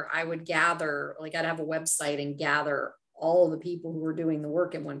realm, where I would gather, like I'd have a website and gather all of the people who were doing the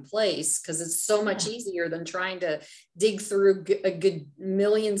work in one place, because it's so much easier than trying to dig through a good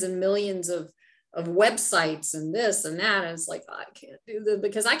millions and millions of websites and this and that. And it's like, I can't do this,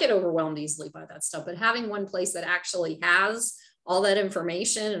 because I get overwhelmed easily by that stuff. But having one place that actually has all that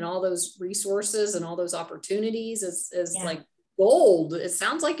information and all those resources and all those opportunities is like gold. It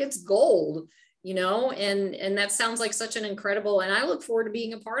sounds like it's gold, and that sounds like such an incredible, and I look forward to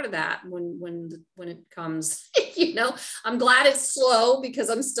being a part of that when it comes. I'm glad it's slow,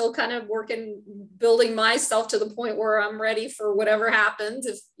 because I'm still kind of building myself to the point where I'm ready for whatever happens,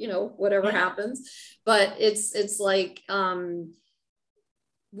 if whatever happens. But it's like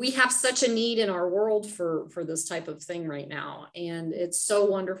we have such a need in our world for this type of thing right now. And it's so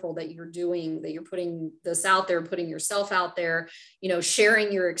wonderful that you're putting this out there, putting yourself out there,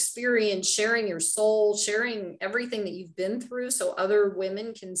 sharing your experience, sharing your soul, sharing everything that you've been through, so other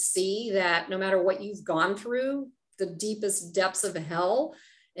women can see that no matter what you've gone through, the deepest depths of hell,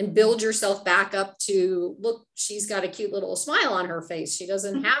 and build yourself back up to, look, she's got a cute little smile on her face. She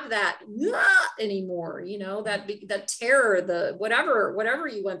doesn't have that anymore, that terror, the whatever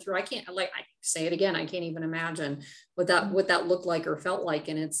you went through. I say it again, I can't even imagine what that looked like or felt like.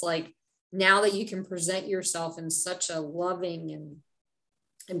 And it's like, now that you can present yourself in such a loving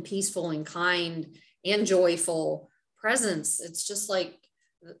and peaceful and kind and joyful presence, it's just like,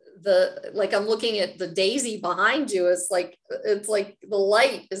 I'm looking at the daisy behind you. It's like the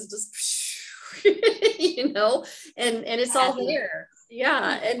light is just, and it's all there.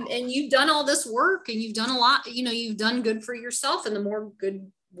 Yeah. And you've done all this work, and you've done a lot, you've done good for yourself, and the more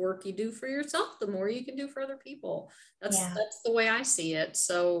good work you do for yourself, the more you can do for other people. That's the way I see it.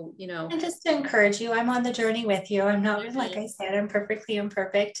 So, and just to encourage you, I'm on the journey with you. I'm not, like I said, I'm perfectly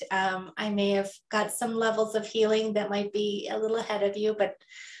imperfect. I may have got some levels of healing that might be a little ahead of you, but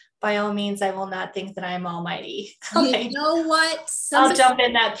by all means, I will not think that I'm almighty. You know what? I'll jump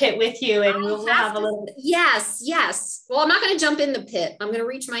in that pit with you, and we'll have a little. Yes. Well, I'm not going to jump in the pit. I'm going to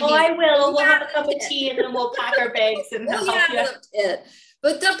reach my hand. I will. We'll have a cup of tea, and then we'll pack our bags and help you. The pit.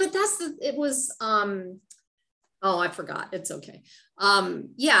 But it was. Oh, I forgot. It's okay.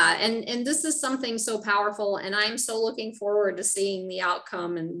 And this is something so powerful, and I'm so looking forward to seeing the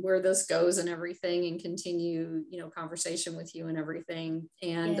outcome and where this goes and everything, and continue, conversation with you and everything.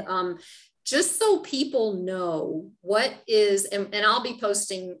 And just so people know what is, and I'll be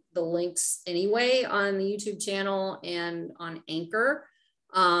posting the links anyway on the YouTube channel and on Anchor.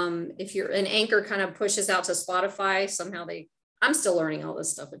 If you're an Anchor, kind of pushes out to Spotify. Somehow I'm still learning all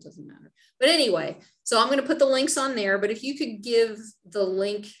this stuff. It doesn't matter. But anyway, so I'm going to put the links on there, but if you could give the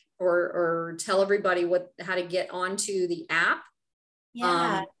link or tell everybody how to get onto the app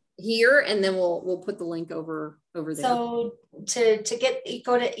here, and then we'll put the link over there. So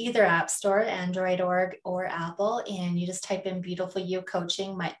go to either app store, Android or Apple, and you just type in Beautiful You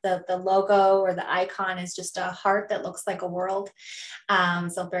Coaching. The logo or the icon is just a heart that looks like a world.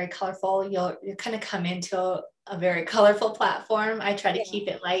 So very colorful. You'll kind of come into a very colorful platform. I try to keep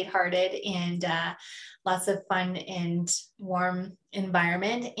it lighthearted, and lots of fun and warm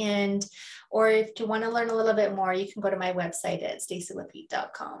environment. And, or if you want to learn a little bit more, you can go to my website at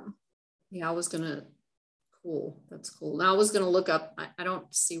staceylepitre.com. Yeah, I was going to, cool. That's cool. Now I was going to look up, I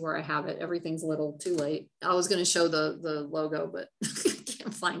don't see where I have it. Everything's a little too late. I was going to show the logo, but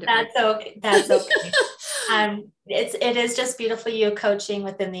can't find it. That's okay. That's okay. It is just Beautiful You coaching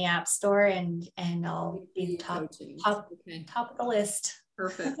within the App Store, and I'll be top of the list.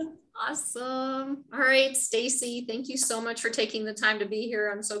 Perfect. Awesome. All right, Stacey, thank you so much for taking the time to be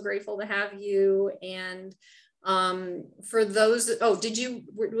here. I'm so grateful to have you. And for those,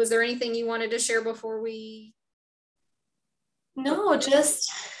 was there anything you wanted to share before we? No,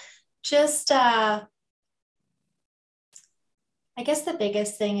 just I guess the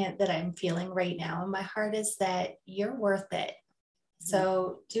biggest thing that I'm feeling right now in my heart is that you're worth it.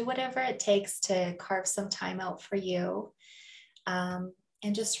 So do whatever it takes to carve some time out for you.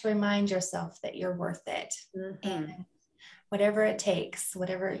 And just remind yourself that you're worth it. And whatever it takes,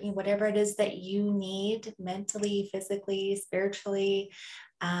 whatever it is that you need mentally, physically, spiritually,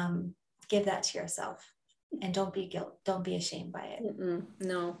 give that to yourself. And don't be ashamed by it.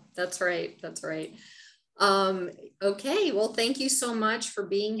 No, that's right. That's right. Okay. Well, thank you so much for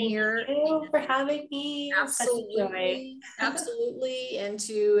being here. Thank you for having me. Absolutely. Absolutely. And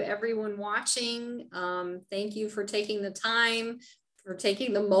to everyone watching, thank you for taking the time, for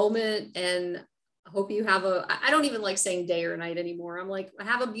taking the moment, and I hope you have I don't even like saying day or night anymore. I'm like,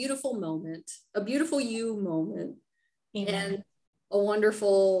 have a beautiful moment, a beautiful you moment. Amen. And a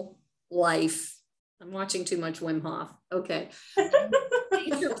wonderful life. I'm watching too much Wim Hof. Okay.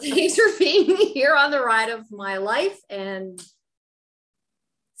 Thanks for being here on the ride of my life, and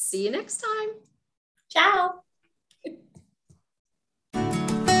see you next time. Ciao.